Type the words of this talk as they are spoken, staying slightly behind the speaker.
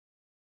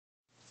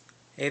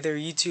Hey there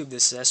YouTube,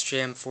 this is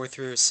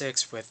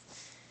SJM4306 with,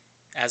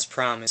 as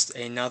promised,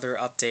 another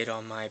update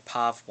on my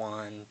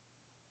POV1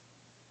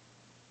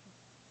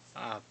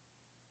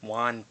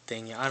 wand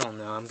thing. I don't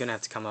know, I'm gonna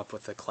have to come up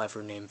with a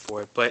clever name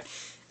for it, but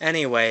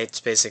anyway, it's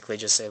basically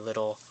just a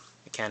little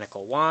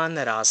mechanical wand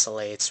that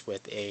oscillates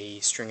with a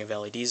string of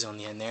LEDs on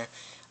the end there.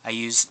 I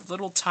use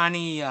little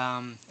tiny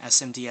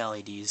SMD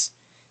LEDs,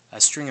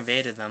 a string of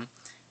 8 of them,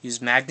 use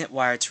magnet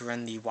wire to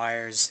run the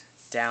wires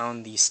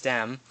down the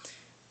stem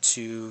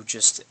to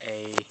just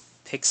a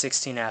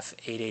PIC16F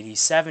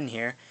 887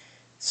 here,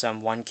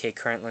 some 1K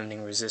current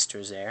limiting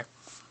resistors there,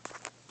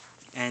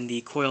 and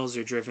the coils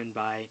are driven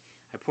by,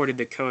 I ported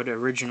the code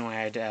originally,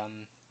 I'd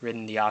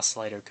written the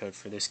oscillator code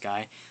for this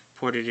guy,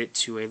 ported it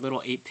to a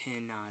little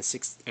 8-pin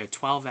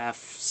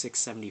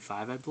 12F675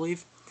 I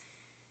believe,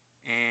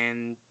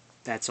 and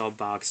that's all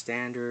bog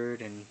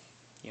standard, and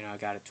I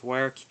got it to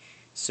work.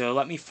 So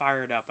let me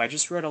fire it up. I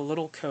just wrote a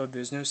little code.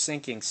 There's no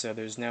syncing, so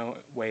there's no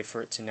way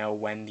for it to know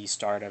when the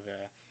start of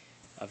a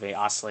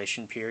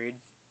oscillation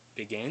period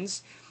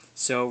begins.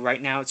 So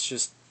right now it's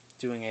just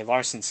doing a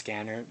Larsen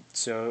scanner,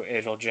 so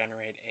it'll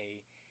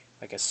generate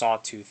like a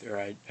sawtooth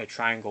or a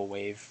triangle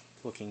wave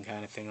looking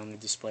kind of thing on the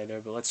display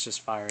there. But let's just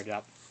fire it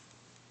up.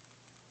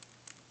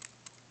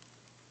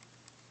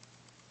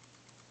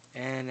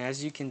 And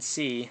as you can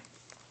see,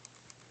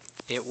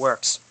 it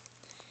works.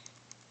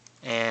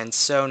 And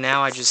so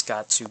now I just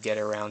got to get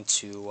around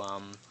to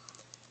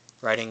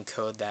writing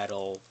code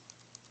that'll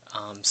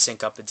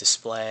sync up a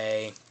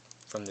display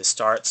from the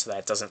start so that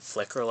it doesn't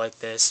flicker like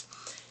this,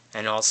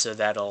 and also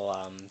that'll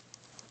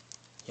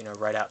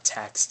write out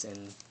text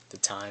and the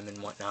time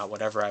and whatnot,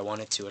 whatever I want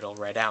it to, it'll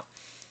write out.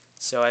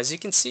 So as you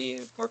can see,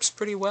 it works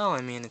pretty well.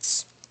 I mean,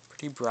 it's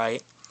pretty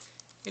bright.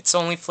 It's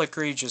only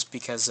flickery just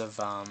because of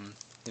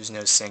there's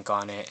no sync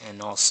on it,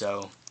 and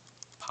also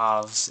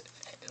POVs,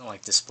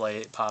 like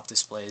POV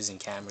displays and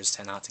cameras,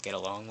 tend not to get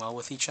along well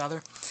with each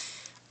other.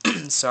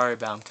 Sorry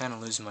about, I'm kind of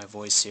losing my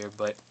voice here,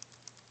 but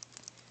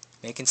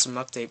making some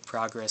update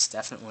progress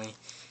definitely,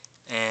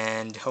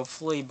 and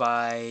hopefully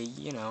by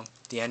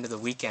the end of the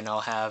weekend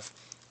I'll have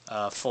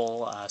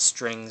full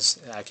strings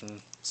that I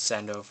can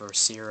send over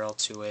serial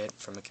to it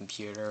from a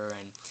computer,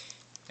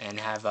 and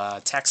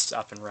have text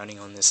up and running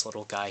on this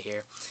little guy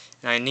here.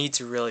 And I need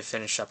to really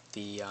finish up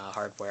the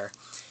hardware.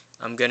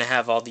 I'm going to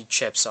have all the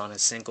chips on a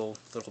single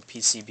little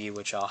PCB,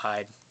 which I'll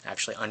hide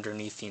actually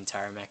underneath the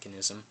entire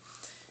mechanism.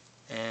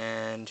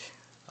 And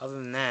other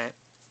than that,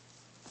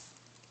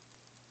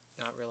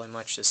 not really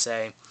much to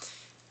say.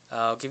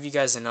 I'll give you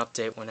guys an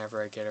update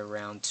whenever I get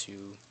around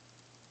to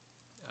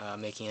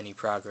making any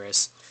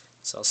progress.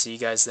 So I'll see you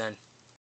guys then.